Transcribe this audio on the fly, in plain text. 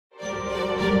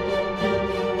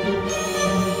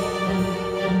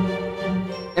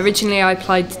Originally I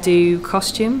applied to do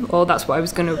costume, or that's what I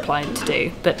was going to apply to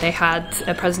do, but they had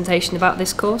a presentation about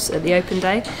this course at the open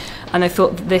day, and I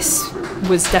thought that this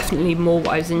was definitely more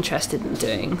what I was interested in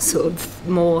doing, sort of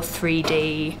more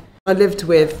 3D. I lived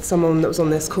with someone that was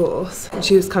on this course, and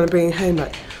she was kind of bringing home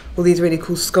like all these really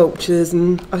cool sculptures,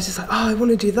 and I was just like, oh, I want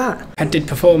to do that. I did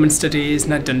performance studies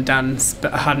and I'd done dance,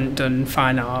 but I hadn't done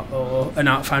fine art or an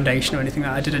art foundation or anything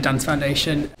like that. I did a dance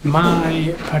foundation.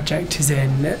 My project is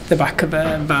in the back of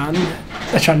a van,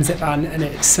 a transit van, and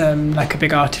it's like a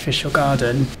big artificial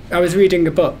garden. I was reading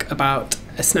a book about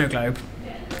a snow globe,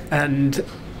 and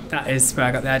that is where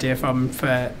I got the idea from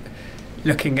for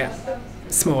looking at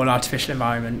small artificial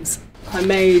environments. I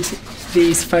made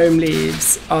these foam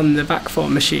leaves on the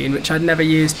backform machine, which I'd never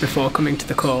used before coming to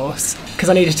the course, because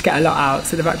I needed to get a lot out,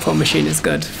 so the backform machine is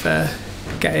good for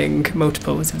getting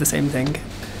multiples of the same thing.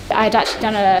 I'd actually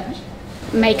done a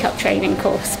makeup training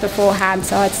course beforehand,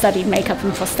 so I'd studied makeup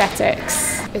and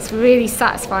prosthetics. It's really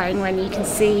satisfying when you can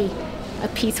see a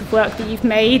piece of work that you've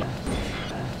made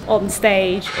on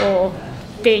stage or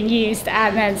being used,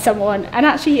 and then and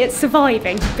actually it's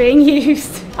surviving being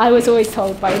used. I was always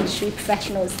told by industry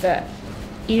professionals that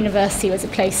university was a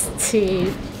place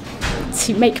to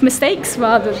make mistakes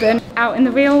rather than out in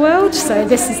the real world, so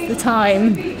this is the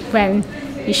time when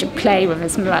you should play with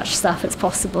as much stuff as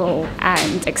possible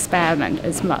and experiment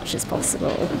as much as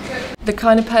possible. The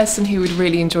kind of person who would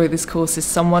really enjoy this course is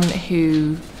someone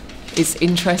who is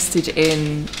interested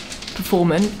in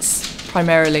performance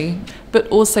primarily, but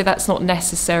also that's not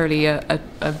necessarily a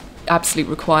absolute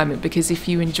requirement, because if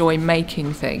you enjoy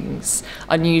making things,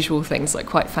 unusual things, like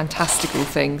quite fantastical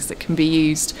things that can be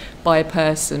used by a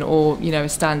person or, you know, a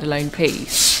standalone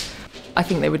piece, I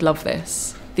think they would love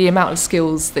this. The amount of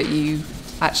skills that you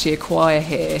actually acquire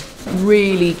here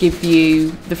really give you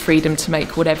the freedom to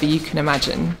make whatever you can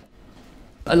imagine.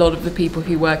 A lot of the people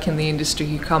who work in the industry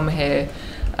who come here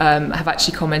have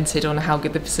actually commented on how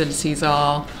good the facilities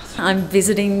are. I'm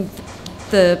visiting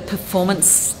the performance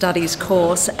studies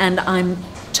course, and I'm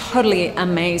totally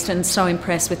amazed and so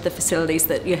impressed with the facilities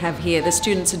that you have here. The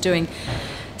students are doing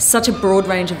such a broad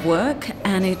range of work,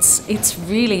 and it's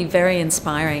really very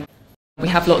inspiring. We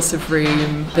have lots of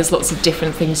room, there's lots of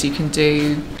different things you can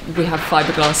do. We have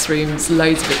fiberglass rooms,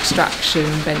 loads of extraction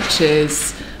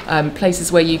benches,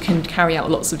 places where you can carry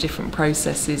out lots of different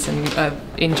processes in an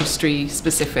industry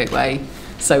specific way,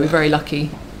 so we're very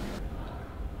lucky.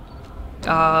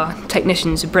 Our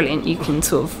technicians are brilliant. You can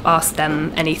sort of ask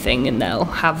them anything and they'll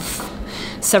have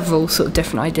several sort of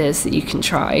different ideas that you can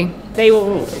try. They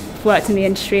all worked in the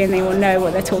industry and they all know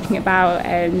what they're talking about,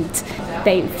 and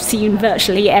they've seen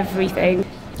virtually everything.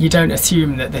 You don't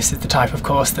assume that this is the type of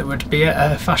course that would be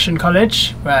at a fashion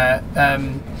college where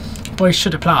boys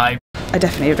should apply. I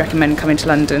definitely would recommend coming to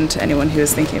London to anyone who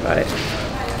is thinking about it.